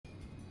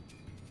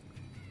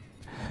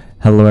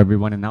Hello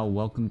everyone, and now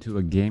welcome to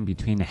a game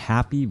between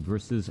Happy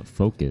versus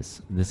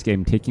FoCuS. This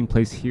game taking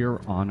place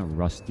here on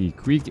Rusty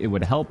Creek. It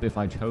would help if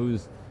I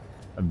chose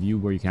a view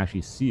where you can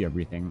actually see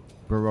everything.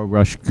 Burrow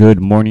Rush,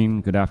 good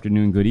morning, good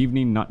afternoon, good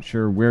evening. Not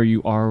sure where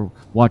you are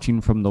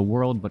watching from the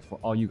world, but for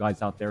all you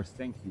guys out there,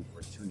 thank you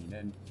for tuning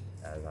in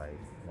as I,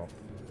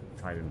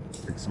 try to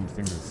fix some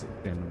things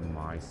in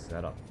my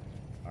setup.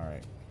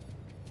 Alright,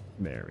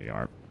 there we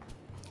are.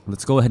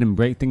 Let's go ahead and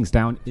break things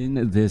down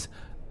in this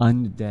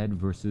undead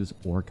versus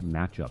orc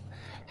matchup.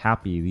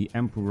 Happy, the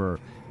Emperor,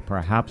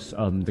 perhaps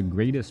the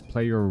greatest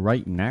player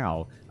right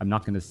now. I'm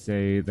not going to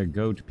say the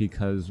GOAT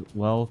because,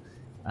 well,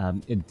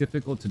 it's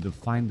difficult to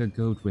define the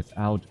GOAT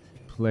without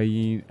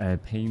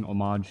paying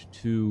homage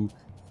to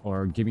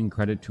or giving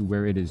credit to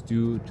where it is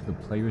due to the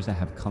players that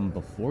have come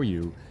before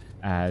you.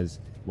 As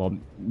well,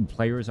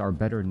 players are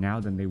better now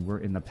than they were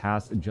in the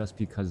past just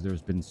because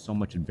there's been so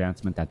much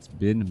advancement that's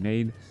been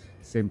made.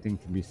 Same thing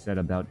can be said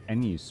about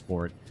any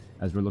sport,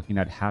 as we're looking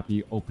at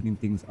Happy opening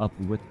things up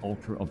with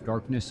Altar of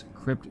Darkness,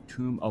 Crypt,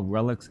 Tomb of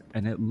Relics,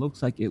 and it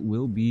looks like it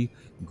will be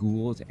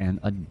Ghouls and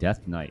a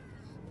Death Knight.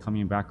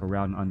 Coming back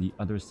around on the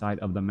other side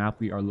of the map,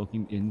 we are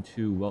looking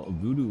into, well,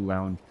 Voodoo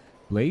Lounge,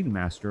 Blade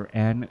Master,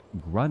 and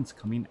Grunts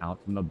coming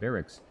out from the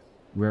barracks.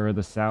 Where are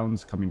the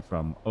sounds coming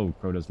from? Oh,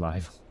 Crota's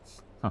live.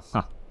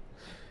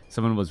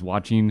 Someone was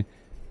watching.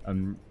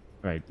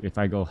 Right, if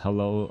I go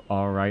hello,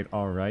 all right,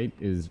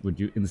 would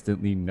you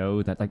instantly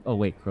know that, like, oh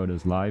wait,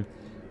 Crota's live?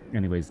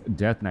 Anyways,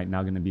 Death Knight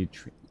now going to be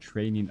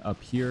training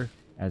up here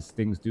as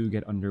things do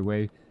get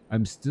underway.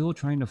 I'm still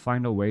trying to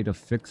find a way to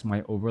fix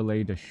my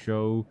overlay to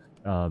show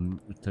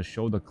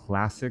the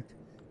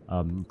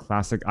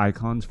classic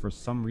icons. For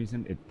some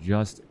reason, it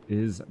just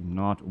is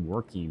not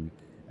working,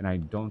 and I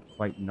don't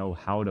quite know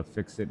how to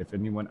fix it. If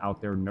anyone out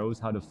there knows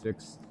how to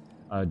fix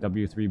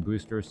W3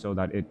 booster so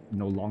that it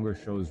no longer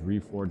shows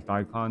reforged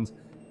icons,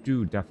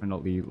 do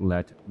definitely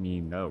let me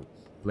know.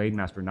 Blade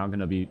Master now going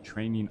to be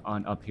training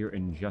on up here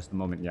in just a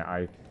moment.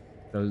 Yeah,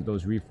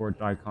 those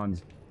reforged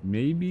icons,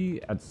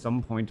 maybe at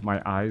some point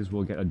my eyes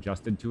will get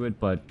adjusted to it,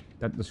 but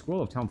that the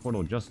Scroll of Town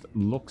Portal just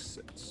looks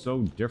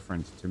so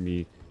different to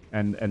me.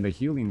 And the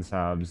healing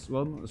salves,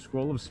 well,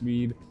 Scroll of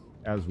Speed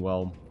as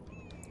well.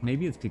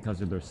 Maybe it's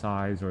because of their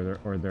size or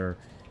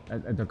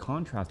the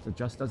contrast. It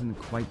just doesn't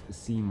quite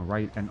seem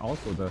right. And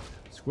also the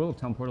Scroll of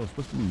Town Portal is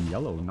supposed to be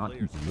yellow, not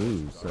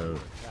blue, so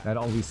that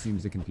always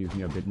seems to confuse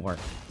me a bit more.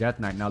 Death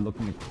Knight now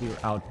looking to clear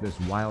out this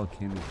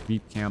Wildkin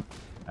creep camp,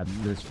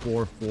 this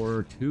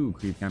 442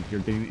 creep camp here,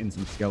 getting in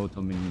some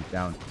skeletal minions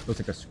down. Looks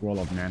like a Scroll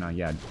of Mana.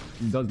 Yeah,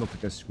 it does look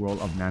like a Scroll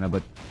of Mana,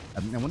 but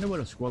I wonder what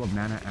a Scroll of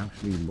Mana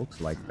actually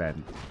looks like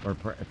then. Or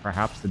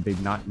perhaps did they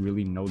not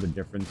really know the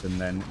difference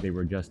and then they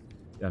were just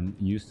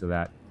used to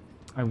that.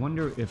 I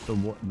wonder if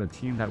the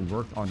team that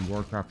worked on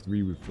WarCraft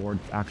 3 Reforged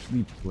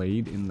actually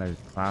played in the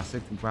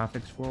classic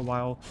graphics for a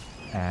while,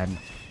 and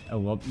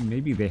well,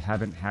 maybe they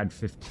haven't had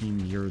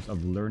 15 years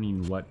of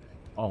learning what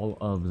all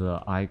of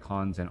the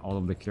icons and all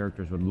of the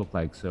characters would look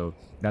like, so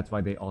that's why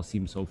they all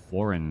seem so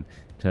foreign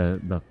to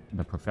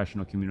the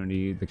professional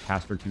community, the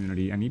caster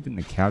community, and even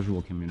the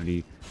casual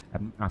community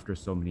after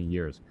so many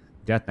years.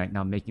 Death Knight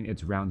now making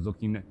its rounds,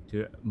 looking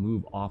to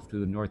move off to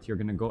the north here.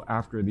 Going to go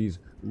after these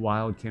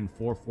Wildkin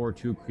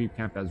 442 creep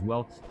camp as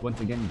well.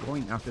 Once again,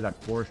 going after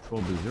that Forest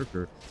Troll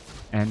Berserker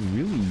and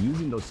really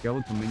using those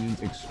skeletal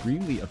minions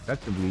extremely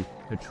effectively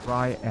to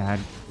try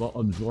and, well,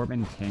 absorb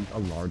and tank a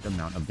large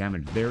amount of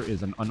damage. There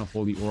is an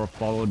Unholy Aura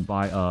followed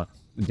by a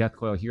Death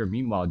Coil here.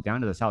 Meanwhile,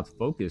 down to the south,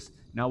 FoCuS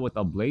now with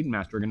a Blade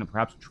Master going to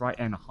perhaps try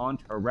and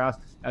harass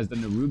as the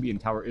Nerubian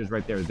Tower is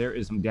right there. There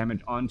is some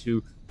damage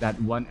onto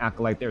that one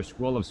Acolyte there.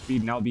 Scroll of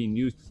Speed now being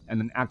used, and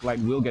then Acolyte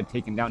will get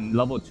taken down.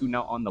 Level 2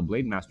 now on the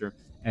Blade Master,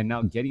 and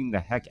now getting the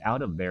heck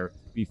out of there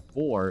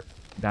before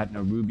that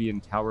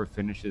Nerubian Tower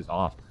finishes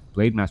off.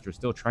 Blade Master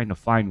still trying to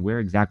find where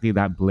exactly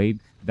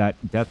that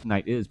Death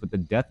Knight is, but the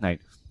Death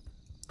Knight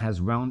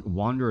has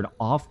wandered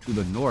off to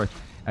the north,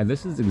 and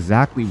this is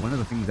exactly one of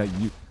the things that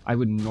I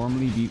would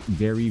normally be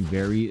very,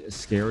 very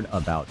scared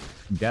about.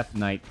 Death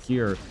Knight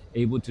here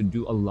able to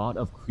do a lot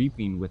of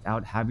creeping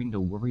without having to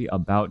worry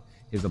about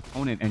his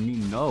opponent, and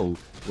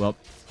well,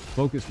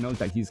 FoCuS knows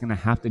that he's going to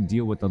have to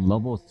deal with the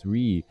level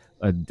 3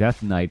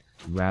 Death Knight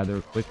rather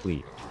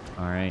quickly.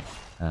 All right,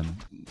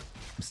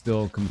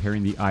 still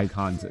comparing the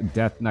icons,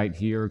 Death Knight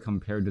here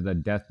compared to the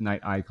Death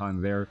Knight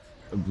icon there,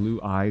 blue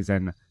eyes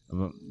and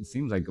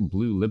seems like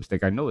blue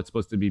lipstick. I know it's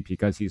supposed to be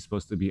because he's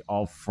supposed to be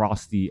all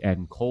frosty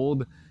and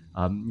cold,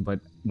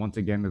 but once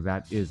again,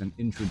 that is an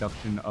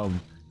introduction of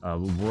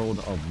World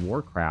of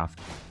Warcraft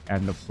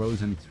and the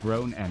Frozen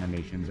Throne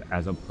animations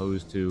as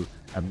opposed to,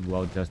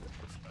 well, just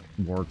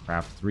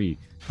WarCraft 3.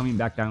 Coming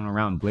back down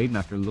around, Blade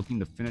Master looking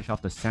to finish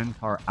off the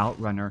Centaur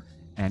Outrunner,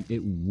 and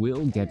it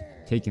will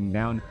get taken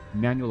down.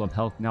 Manual of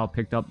Health now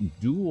picked up,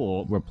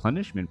 dual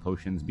replenishment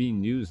potions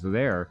being used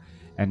there,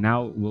 and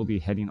now we'll be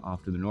heading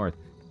off to the north.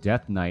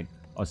 Death Knight,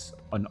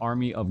 an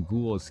army of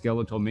ghouls,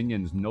 skeletal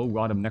minions, no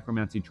Rod of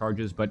Necromancy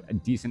charges, but a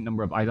decent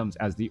number of items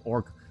as the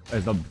Orc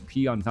as the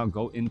peons now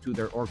go into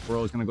their orc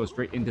burrow, is going to go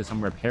straight into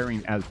some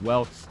repairing as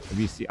well. Did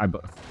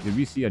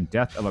we see a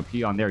death of a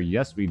peon there?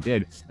 Yes, we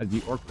did, as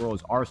the orc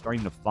burrows are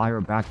starting to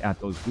fire back at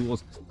those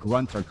ghouls.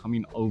 Grunts are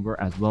coming over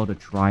as well to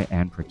try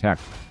and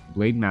protect.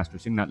 Blade Master,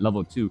 seeing that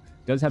level 2,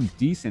 does have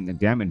decent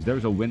damage.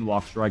 There's a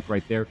Windwalk strike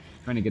right there,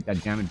 trying to get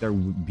that damage there.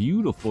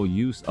 Beautiful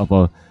use of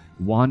a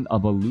Wand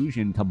of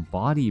Illusion to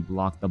body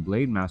block the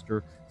Blade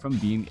Master from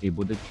being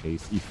able to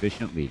chase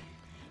efficiently.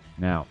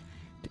 Now,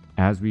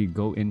 as we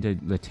go into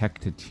the tech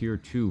to tier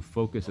 2,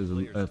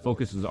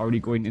 FoCuS is already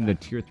going into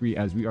tier 3,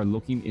 as we are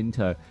looking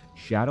into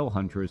Shadow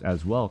Hunters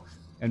as well.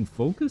 And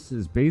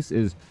FoCuS's base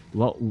is,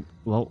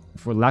 well,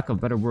 for lack of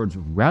better words,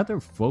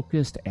 rather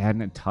focused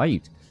and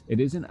tight. It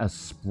isn't a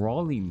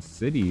sprawling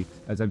city,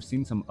 as I've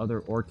seen some other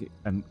orc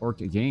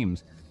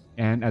games.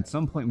 And at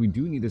some point, we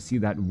do need to see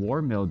that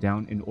War Mill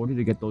down in order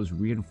to get those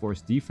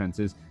reinforced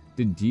defenses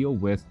to deal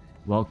with,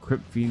 well,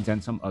 Crypt Fiends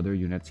and some other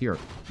units here.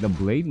 The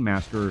Blade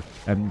Master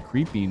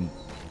creeping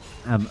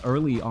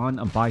early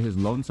on by his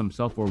lonesome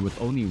self, or with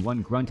only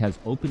one grunt, has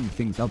opened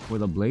things up for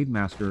the Blade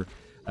Master,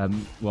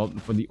 well,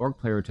 for the orc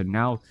player to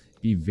now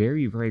be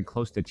very, very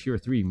close to tier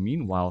 3.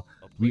 Meanwhile,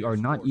 we are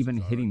not even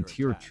hitting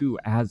tier 2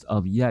 as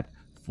of yet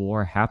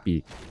for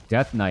Happy.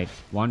 Death Knight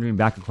wandering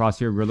back across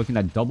here. We're looking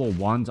at double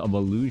Wands of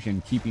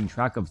Illusion, keeping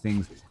track of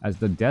things, as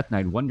the Death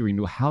Knight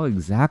wondering how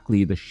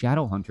exactly the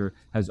Shadow Hunter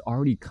has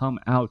already come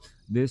out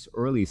this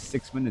early,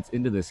 6 minutes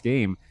into this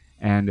game,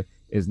 and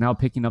is now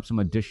picking up some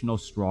additional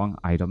strong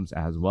items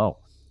as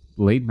well.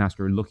 Blade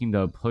Master looking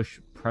to push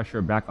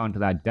pressure back onto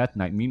that Death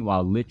Knight.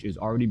 Meanwhile, Lich is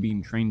already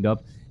being trained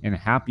up, and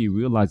Happy,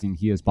 realizing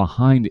he is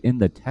behind in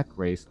the tech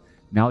race,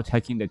 now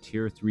taking to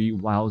tier 3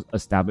 while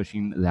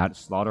establishing that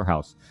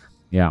slaughterhouse.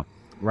 Yeah,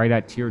 right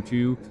at tier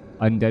 2,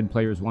 undead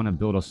players want to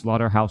build a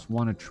slaughterhouse,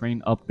 want to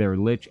train up their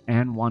Lich,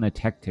 and want to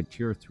tech to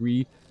tier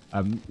 3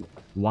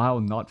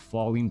 while not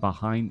falling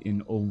behind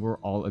in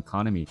overall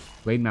economy.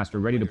 Blade Master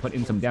ready to put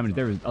in some damage.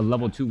 There is a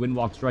level 2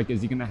 Windwalk strike.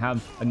 Is he going to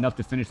have enough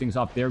to finish things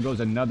off? There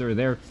goes another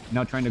there.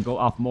 Now trying to go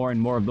off more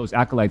and more of those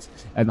acolytes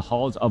and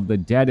Halls of the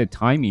Dead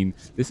timing.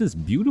 This is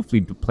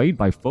beautifully played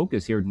by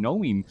FoCuS here,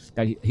 knowing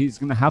that he's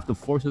going to have to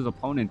force his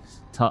opponent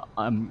to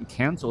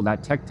cancel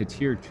that tech to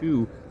tier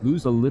 2,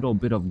 lose a little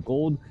bit of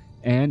gold,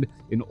 and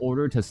in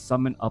order to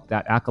summon up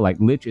that acolyte.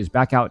 Lich is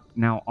back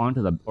now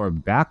onto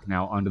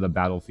the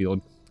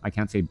battlefield. I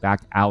can't say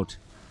back out,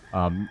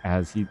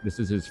 as this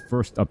is his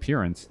first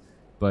appearance,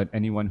 but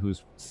anyone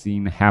who's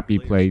seen Happy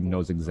play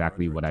knows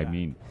exactly what I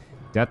mean.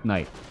 Death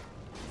Knight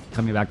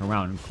coming back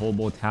around.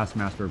 Kobold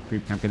Taskmaster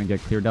creep camp going to get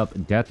cleared up.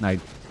 Death Knight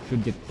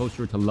should get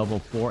closer to level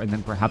 4 and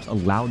then perhaps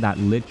allow that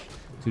Lich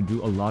to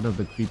do a lot of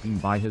the creeping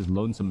by his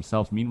lonesome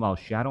self. Meanwhile,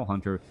 Shadow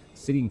Hunter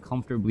sitting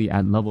comfortably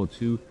at level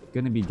 2,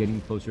 going to be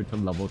getting closer to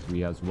level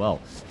 3 as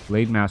well.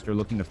 Blade Master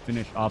looking to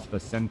finish off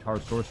the Centaur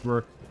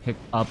Sorcerer, pick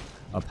up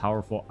a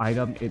powerful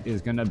item. It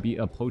is going to be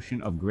a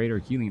potion of greater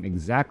healing,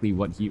 exactly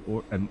what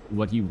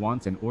he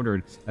wants and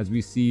ordered, as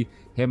we see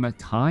him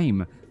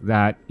time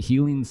that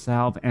healing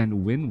salve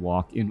and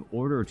Windwalk in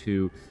order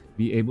to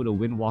be able to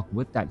Windwalk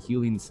with that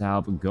healing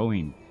salve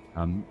going.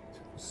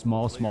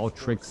 Small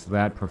tricks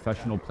that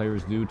professional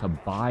players do to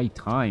buy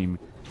time,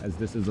 as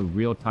this is a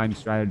real-time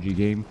strategy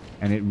game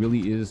and it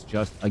really is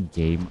just a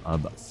game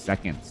of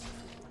seconds.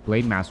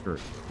 Blade Master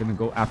gonna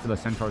go after the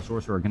Centaur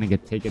Sorcerer, gonna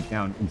take it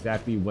down,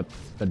 exactly what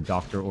the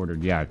doctor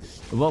ordered. Yeah,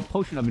 well,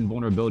 Potion of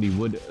Invulnerability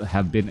would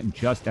have been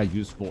just as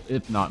useful,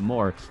 if not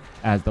more,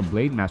 as the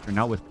Blade Master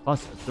now with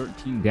plus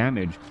 13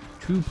 damage,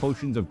 2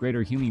 potions of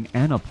greater healing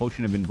and a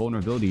Potion of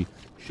Invulnerability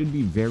should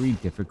be very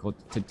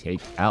difficult to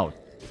take out.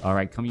 All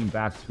right, coming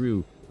back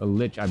through the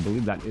Lich, I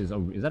believe that is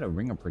that a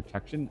Ring of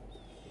Protection?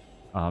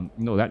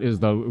 No, that is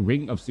the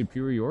Ring of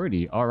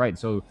Superiority. All right,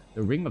 so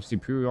the Ring of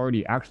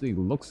Superiority actually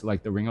looks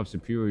like the Ring of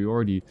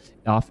Superiority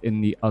off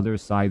in the other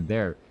side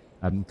there.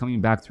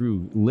 Coming back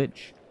through,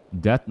 Lich,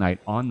 Death Knight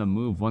on the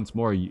move once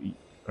more.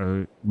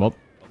 Well,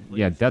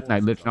 yeah, Death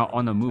Knight, Lich now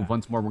on the move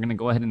once more. We're going to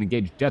go ahead and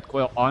engage Death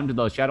Coil onto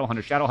the Shadow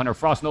Hunter. Shadow Hunter,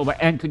 Frost Nova,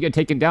 and could get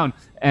taken down.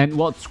 And,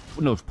 well,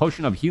 no,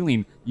 Potion of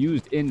Healing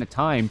used in the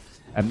time,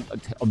 and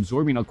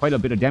absorbing quite a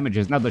bit of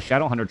damages. Now the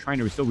Shadow Hunter trying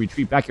to still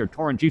retreat back here.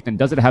 Tauren Chieftain,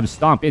 does it have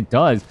Stomp? It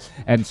does.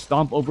 And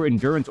Stomp over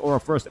Endurance Aura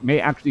first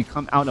may actually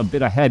come out a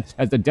bit ahead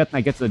as the Death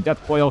Knight gets the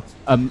Death Coil.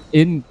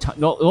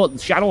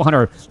 Shadow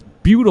Hunter,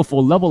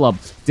 beautiful level up.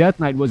 Death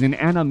Knight was in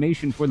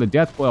animation for the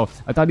Death Coil.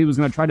 I thought he was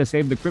going to try to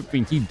save the Crypt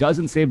Fiend. He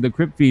doesn't save the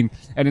Crypt Fiend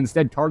and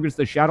instead targets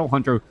the Shadow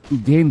Hunter, who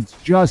gains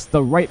just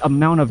the right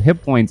amount of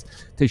hit points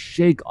to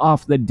shake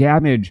off the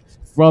damage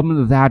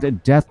from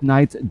that Death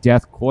Knight's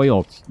Death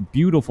Coil.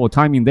 Beautiful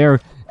timing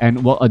there,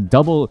 and, well, a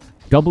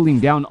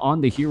doubling down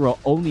on the hero,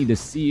 only to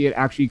see it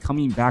actually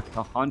coming back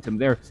to haunt him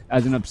there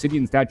as an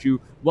obsidian statue.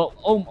 Well,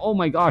 oh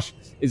my gosh,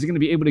 is he going to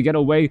be able to get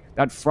away?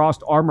 That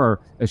Frost Armor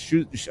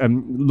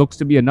looks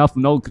to be enough.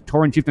 No,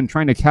 Tauren Chieftain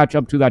trying to catch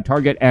up to that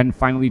target and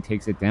finally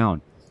takes it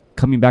down.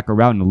 Coming back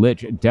around,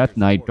 Lich, Death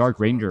Knight, Dark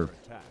Ranger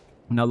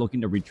now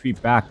looking to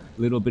retreat back.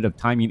 A little bit of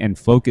timing, and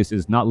FoCuS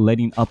is not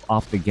letting up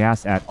off the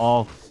gas at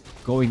all.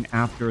 going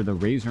after the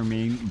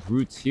Razormane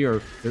Brutes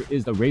here. There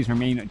is the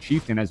Razormane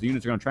Chieftain as the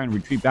units are going to try and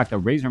retreat back. The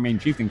Razormane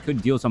Chieftain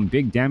could deal some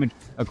big damage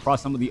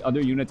across some of the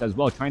other units as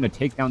well, trying to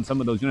take down some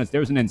of those units.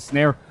 There's an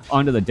ensnare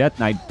onto the Death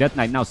Knight. Death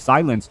Knight now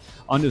silenced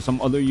onto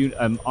some other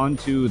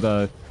onto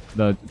the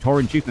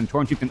Tauren Chieftain.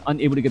 Tauren Chieftain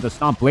unable to get the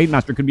stomp. Blade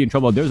Master could be in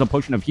trouble. There's a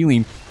potion of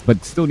healing,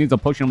 but still needs a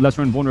potion of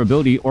lesser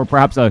invulnerability, or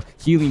perhaps a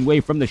healing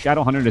wave from the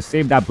Shadow Hunter to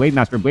save that Blade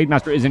Master. Blade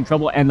Master is in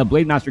trouble, and the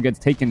Blade Master gets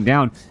taken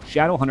down.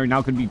 Shadow Hunter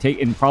now could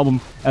be in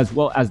problem, as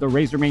well as the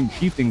Razormane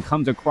Chieftain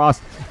comes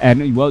across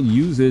and, well,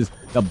 uses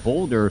the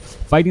boulder.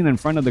 Fighting in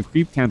front of the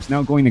creep camps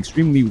now going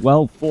extremely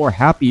well for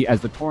Happy,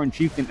 as the Tauren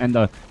Chieftain and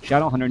the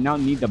Shadow Hunter now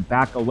need to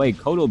back away.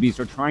 Kodo Beasts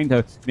are trying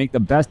to make the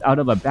best out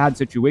of a bad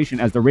situation,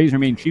 as the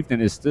Razormane Chieftain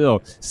is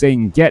still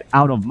saying, "Get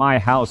out of my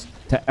house,"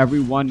 to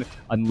everyone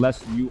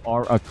unless you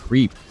are a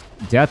creep.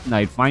 Death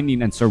Knight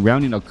finding and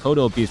surrounding a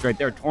Kodo Beast right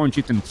there. Tauren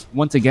Chieftain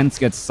once again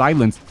gets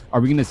silenced. Are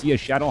we going to see a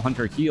Shadow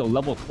Hunter heal?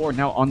 Level 4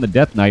 now on the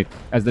Death Knight,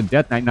 as the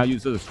Death Knight now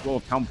uses a Scroll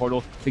of Town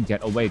Portal to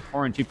get away.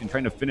 Tauren Chieftain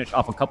trying to finish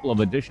off a couple of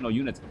additional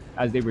units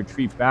as they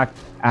retreat back,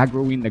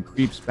 aggroing the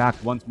creeps back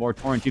once more.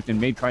 Tauren Chieftain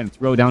may try and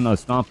throw down a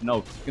stomp.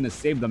 No, going to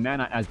save the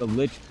mana, as the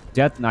Lich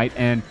Death Knight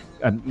and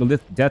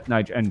Death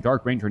Knight and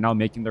Dark Ranger now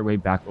making their way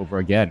back over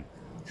again.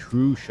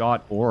 True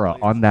Shot Aura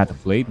on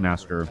that Blade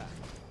Master.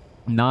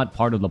 Not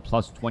part of the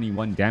plus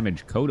 21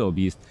 damage. Kodo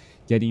Beast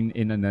getting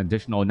in an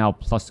additional now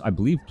plus, I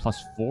believe,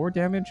 plus 4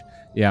 damage.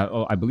 Yeah,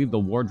 oh, I believe the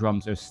War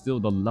Drums are still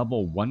the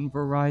level 1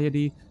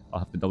 variety. I'll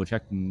have to double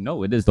check.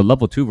 No, it is the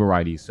level 2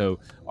 variety. So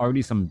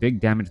already some big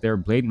damage there.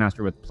 Blade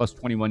Master with plus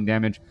 21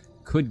 damage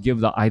could give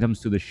the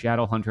items to the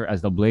Shadow Hunter,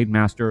 as the Blade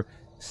Master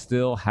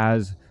still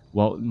has,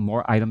 well,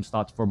 more item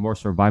slots for more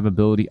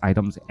survivability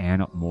items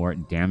and more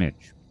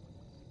damage.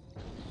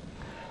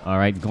 All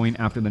right, going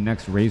after the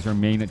next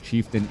Razormane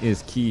Chieftain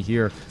is key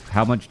here.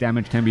 How much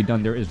damage can be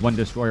done? There is one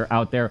destroyer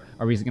out there.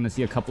 Are we going to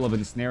see a couple of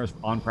ensnares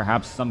on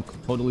perhaps some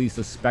totally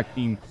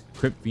suspecting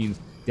Crypt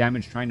Fiends?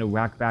 Damage trying to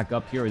rack back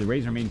up here. The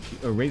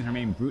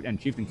Razormane Brute and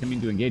Chieftain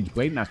coming to engage.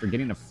 Blade Master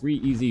getting a free,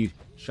 easy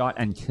shot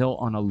and kill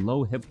on a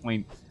low hit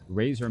point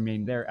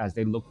Razormane there, as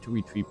they look to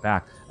retreat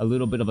back. A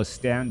little bit of a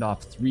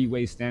standoff,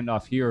 three-way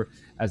standoff here,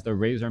 as the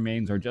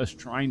Razormanes are just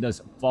trying to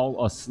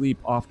fall asleep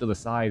off to the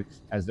side,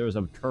 as there's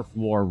a turf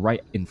war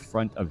right in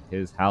front of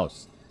his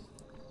house.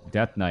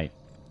 Death Knight.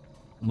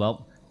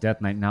 Well,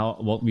 Death Knight now,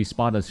 well, we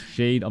spot a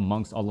shade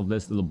amongst all of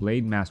this. The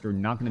Blade Master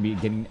not going to be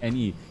getting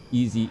any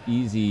easy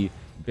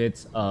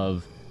bits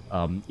of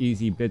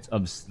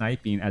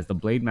sniping, as the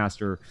Blade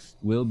Master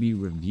will be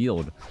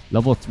revealed.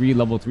 Level 3,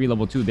 level 3,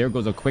 level 2. There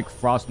goes a quick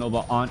Frost Nova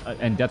on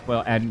and Death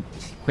Coil, and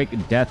quick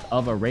death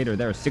of a Raider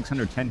there.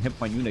 610 hit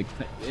point unit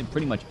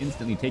pretty much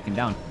instantly taken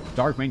down.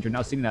 Dark Ranger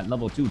now sitting at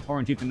level 2.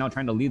 Tauren Chieftain now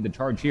trying to lead the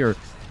charge here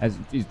as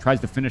he tries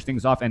to finish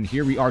things off, and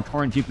here we are.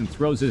 Tauren Chieftain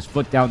throws his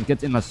foot down,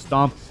 gets in a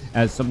stomp,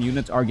 as some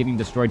units are getting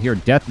destroyed here.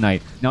 Death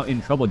Knight now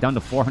in trouble, down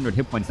to 400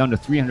 hit points, down to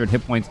 300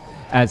 hit points,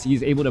 as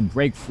he's able to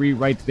break free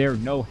right there.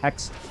 No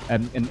Hex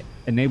and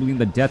enabling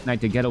the Death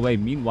Knight to get away.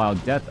 Meanwhile,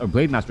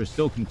 Blade Master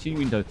still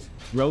continuing to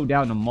throw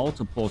down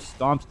multiple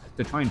stomps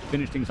to try and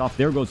finish things off.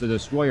 There goes the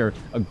Destroyer.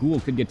 A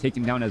Ghoul could get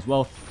taken down, as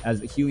well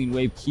as a Healing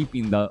Wave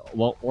keeping the,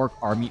 well, Orc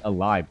army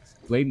alive.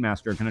 Blade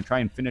Master going to try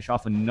and finish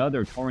off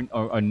another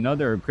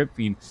Crypt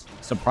Fiend.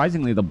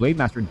 Surprisingly, the Blade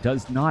Master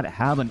does not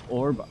have an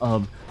Orb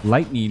of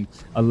Lightning,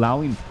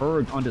 allowing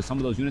Purge onto some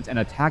of those units and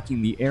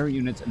attacking the air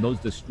units and those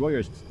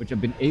Destroyers, which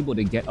have been able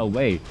to get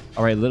away.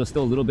 All right,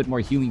 still a little bit more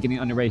healing getting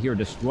underway here.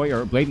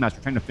 Destroyer, Blade Master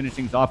trying to finish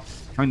things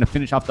off, trying to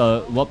finish off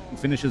the, well,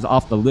 finishes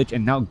off the Lich,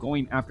 and now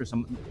going after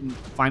some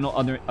final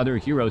other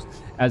heroes,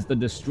 as the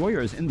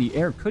Destroyers in the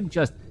air could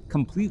just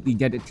completely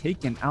get it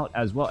taken out,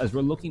 as well as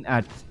we're looking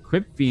at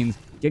Crypt Fiends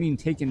getting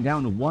taken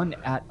down one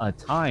at a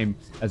time,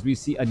 as we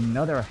see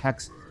another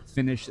Hex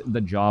finish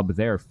the job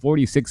there.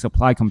 46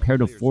 supply compared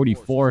to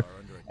 44,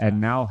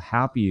 and now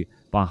Happy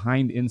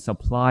behind in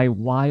supply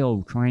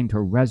while trying to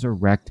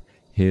resurrect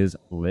his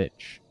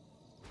Lich.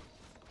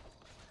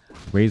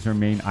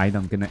 Razormane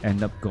item gonna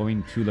end up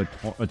going to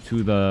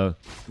the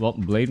well,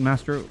 Blade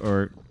Master,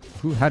 or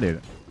who had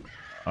it?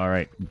 All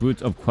right,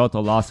 Boots of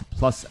Quel'Thalas,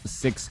 plus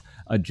 6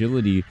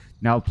 agility,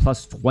 now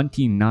plus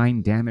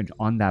 29 damage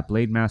on that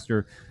Blade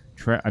Master.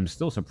 I'm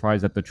still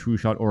surprised that the True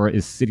Shot Aura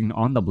is sitting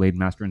on the Blade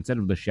Master instead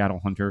of the Shadow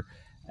Hunter,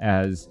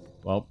 as,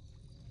 well,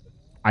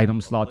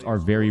 item slots are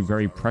very,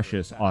 very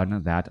precious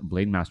on that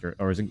Blade Master.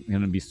 Or is it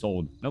going to be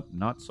sold? Nope,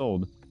 not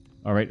sold.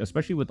 All right,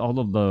 especially with all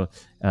of the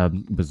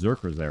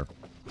Berserkers there.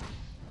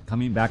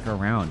 Coming back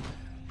around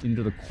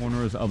into the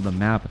corners of the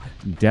map,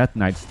 Death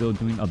Knight still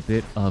doing a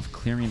bit of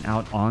clearing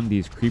out on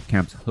these creep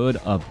camps. Hood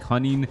of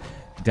Cunning.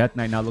 Death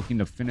Knight now looking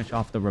to finish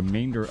off the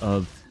remainder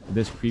of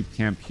this creep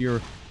camp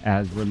here,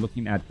 as we're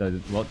looking at the,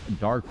 well,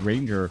 Dark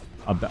Ranger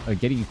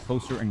getting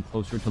closer and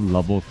closer to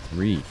level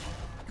 3.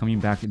 Coming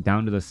back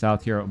down to the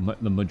south here,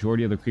 the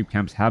majority of the creep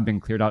camps have been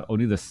cleared out.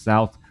 Only the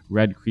south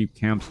red creep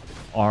camps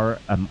are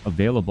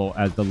available,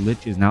 as the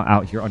Lich is now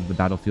out here onto the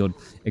battlefield,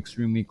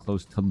 extremely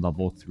close to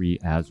level 3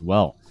 as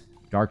well.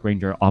 Dark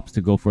Ranger opts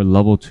to go for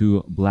level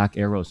 2 Black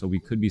Arrow. So we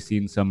could be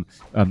seeing some,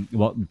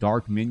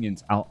 dark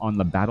minions out on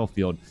the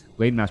battlefield.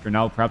 Blade Master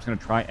now perhaps going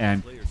to try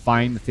and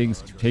find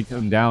things to take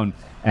them down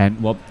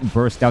and, well,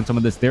 burst down some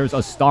of this. There's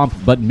a stomp,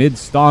 but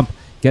mid-stomp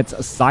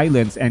gets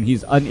silence, and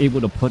he's unable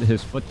to put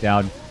his foot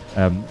down.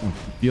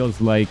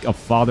 Feels like a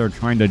father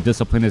trying to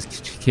discipline his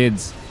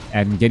kids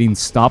and getting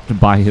stopped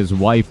by his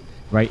wife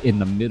right in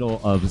the middle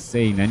of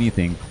saying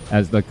anything,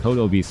 as the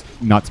Kodo Beast,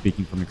 not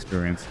speaking from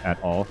experience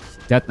at all.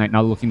 Death Knight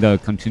now looking to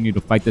continue to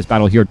fight this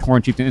battle here.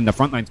 Tauren Chieftain in the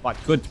frontline spot,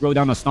 could throw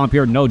down a stomp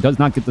here. No, does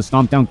not get the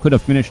stomp down. Could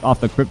have finished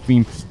off the Crypt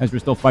Fiend as we're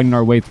still fighting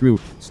our way through.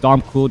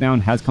 Stomp cooldown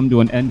has come to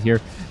an end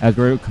here as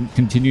we're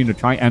continuing to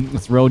try and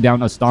throw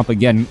down a stomp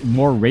again.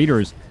 More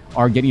Raiders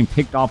are getting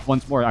picked off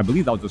once more. I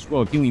believe that was a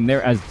scroll of healing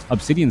there, as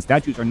Obsidian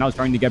statues are now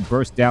starting to get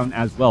burst down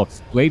as well.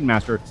 Blade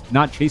Master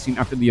not chasing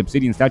after the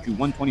Obsidian statue.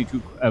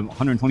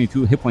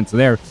 122 hit points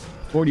there.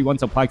 41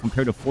 supply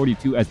compared to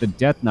 42, as the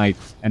Death Knight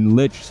and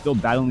Lich still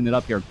battling it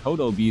up here.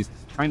 Kodo Beast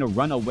trying to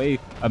run away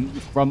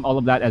from all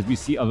of that, as we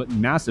see a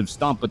massive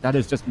stomp, but that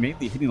is just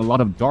mainly hitting a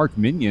lot of dark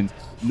minions,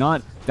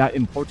 not that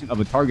important of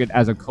a target,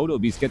 as a Kodo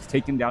Beast gets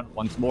taken down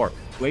once more.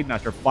 Blade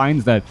Master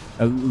finds that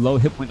low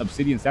hit point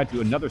Obsidian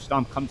statue. Another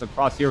stomp comes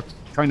across here,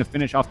 trying to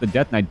finish off the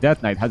Death Knight.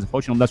 Death Knight has a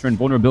potion of lesser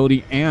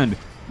invulnerability and,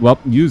 well,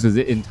 uses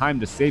it in time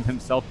to save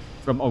himself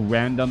from a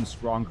random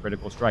strong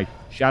critical strike.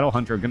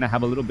 Shadowhunter going to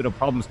have a little bit of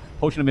problems.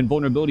 Potion of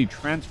invulnerability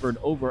transferred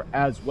over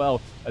as well,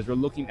 as we're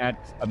looking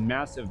at a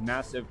massive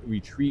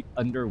retreat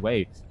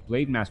underway.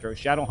 Blade Master,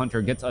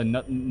 Shadowhunter gets a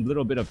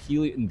little bit of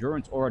healing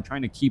endurance aura,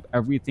 trying to keep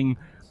everything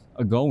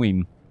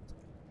going,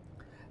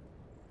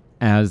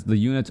 as the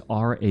units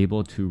are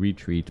able to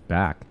retreat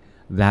back.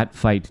 That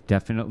fight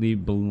definitely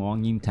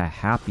belonging to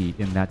Happy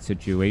in that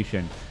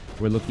situation.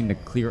 We're looking to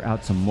clear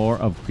out some more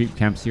of creep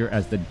camps here,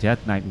 as the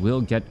Death Knight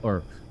will get,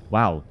 or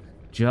wow,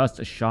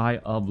 just shy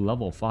of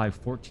level 5,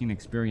 14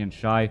 experience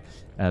shy.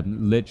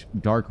 Lich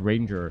Dark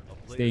Ranger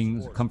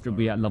staying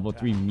comfortably at level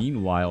 3.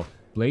 Meanwhile,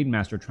 Blade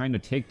Master trying to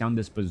take down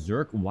this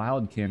Berserk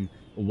Wildkin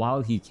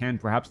while he can,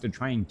 perhaps to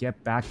try and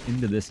get back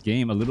into this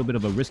game. A little bit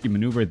of a risky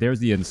maneuver. There's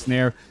the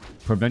ensnare,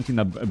 preventing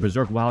the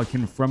Berserk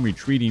Wildkin from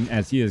retreating,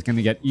 as he is going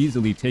to get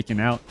easily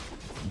taken out.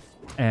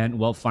 And,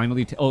 well,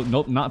 finally, oh,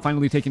 nope, not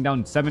finally taken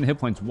down. 7 hit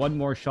points. One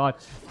more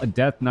shot. A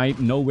Death Knight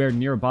nowhere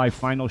nearby.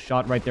 Final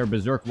shot right there.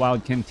 Berserk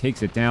Wildkin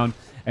takes it down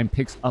and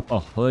picks up a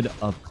Hood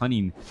of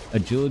Cunning.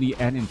 Agility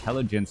and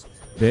Intelligence.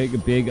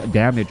 Big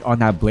damage on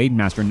that Blade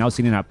Master. Now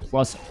sitting at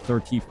plus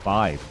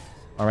 35.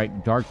 All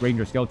right, Dark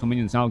Ranger Skeletal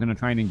Minions now going to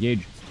try and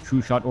engage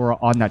True Shot Aura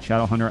on that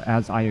Shadowhunter,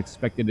 as I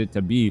expected it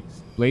to be.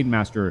 Blade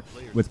Master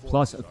with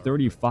plus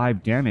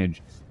 35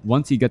 damage.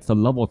 Once he gets the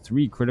level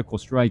 3 critical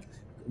strike,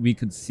 we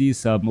could see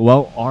some,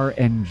 well,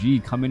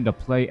 RNG come into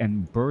play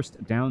and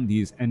burst down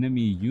these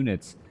enemy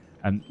units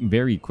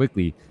very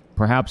quickly.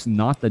 Perhaps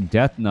not the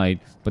Death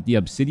Knight, but the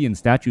Obsidian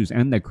statues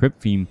and the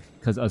Crypt Fiend,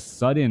 because a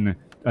sudden,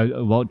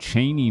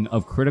 chaining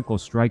of critical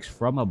strikes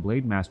from a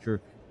Blade Master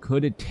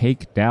could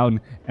take down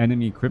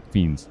enemy Crypt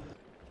Fiends.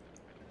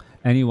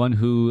 Anyone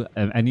who,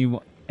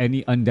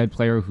 any undead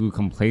player who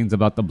complains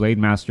about the Blade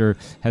Master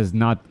has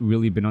not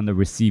really been on the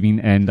receiving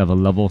end of a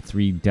level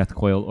 3 Death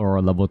Coil or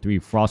a level 3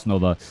 Frost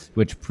Nova,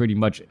 which pretty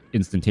much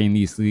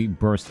instantaneously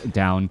bursts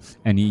down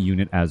any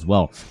unit as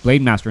well.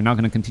 Blade Master now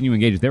going to continue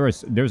engage.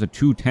 There's a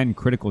 210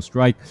 critical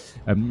strike.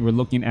 We're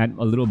looking at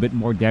a little bit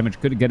more damage.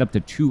 Could get up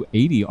to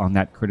 280 on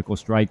that critical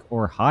strike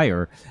or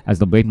higher, as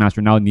the Blade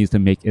Master now needs to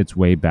make its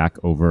way back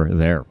over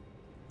there.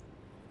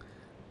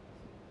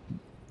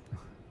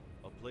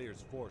 A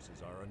player's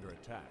forces are under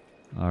attack.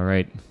 All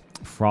right,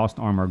 Frost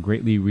Armor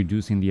greatly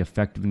reducing the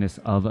effectiveness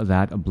of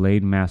that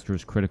Blade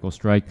Master's critical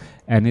strike.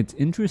 And it's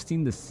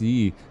interesting to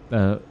see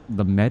the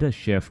meta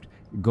shift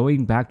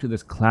going back to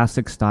this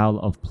classic style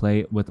of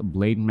play with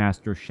Blade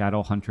Master,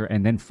 Shadowhunter,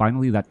 and then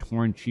finally that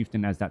Tauren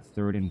Chieftain as that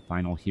third and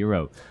final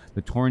hero.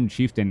 The Tauren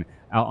Chieftain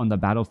out on the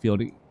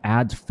battlefield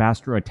adds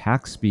faster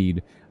attack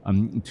speed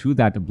to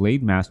that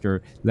Blade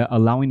Master,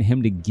 allowing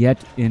him to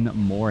get in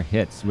more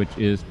hits, which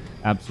is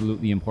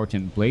absolutely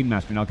important. Blade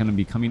Master now going to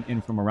be coming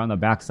in from around the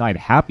backside.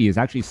 Happy is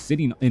actually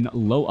sitting in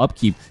low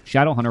upkeep.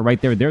 Shadowhunter right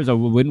there. There's a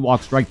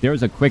Windwalk strike.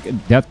 There's a quick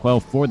Death Coil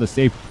for the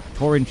save.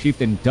 Tauren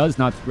Chieftain does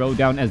not throw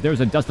down, as there's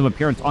a Dust of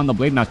Appearance on the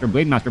Blade Master.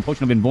 Blade Master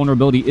Potion of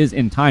Invulnerability is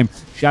in time.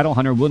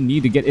 Shadowhunter will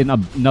need to get in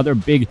another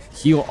big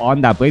heal on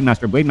that Blade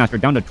Master. Blade Master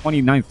down to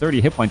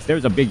 29-30 hit points.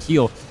 There's a big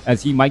heal,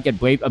 as he might get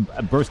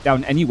burst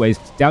down anyways,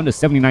 down to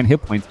 79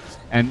 hit points.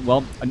 And,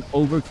 well, an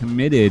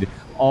overcommitted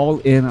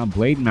all-in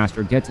Blade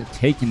Master gets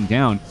taken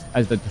down,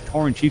 as the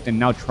Tauren Chieftain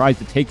now tries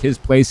to take his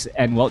place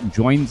and, well,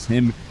 joins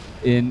him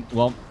in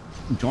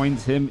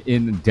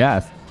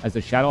death, as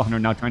the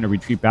Shadowhunter now trying to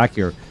retreat back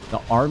here.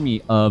 the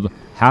army of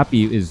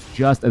Happy is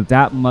just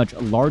that much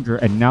larger.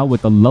 And now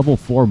with the level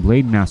 4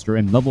 Blade Master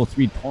and level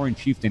 3 Tauren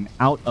Chieftain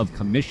out of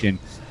commission,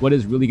 what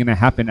is really going to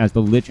happen as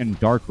the Lich and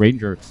Dark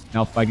Ranger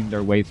now fighting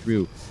their way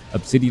through?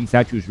 Obsidian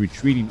Statues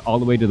retreating all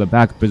the way to the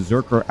back.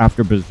 Berserker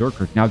after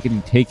Berserker now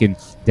getting taken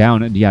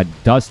down. And yeah,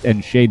 Dust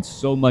and Shade,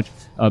 so much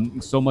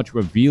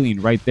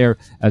revealing right there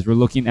as we're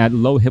looking at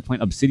low hit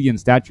point Obsidian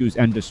Statues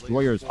and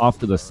Destroyers off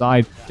to the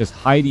side, just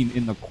hiding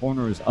in the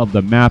corners of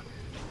the map.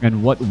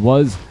 And what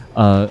was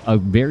a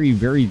very,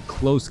 very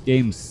close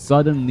game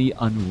suddenly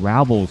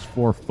unravels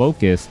for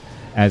FoCuS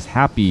as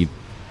Happy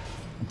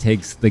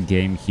takes the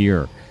game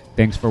here.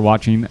 Thanks for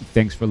watching.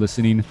 Thanks for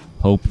listening.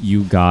 Hope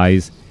you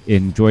guys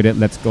enjoyed it.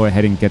 Let's go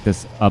ahead and get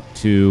this up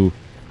to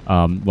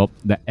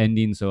the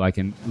ending so I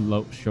can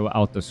show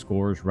out the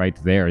scores right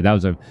there. That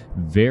was a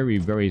very,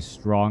 very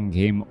strong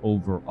game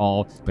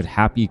overall, but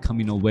Happy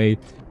coming away,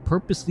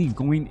 purposely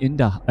going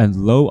into a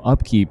low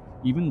upkeep,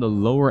 even the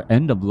lower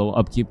end of low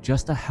upkeep,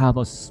 just to have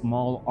a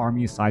small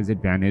army size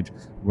advantage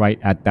right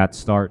at that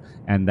start.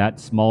 And that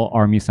small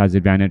army size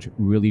advantage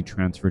really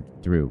transferred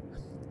through.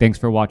 Thanks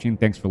for watching.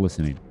 Thanks for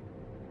listening.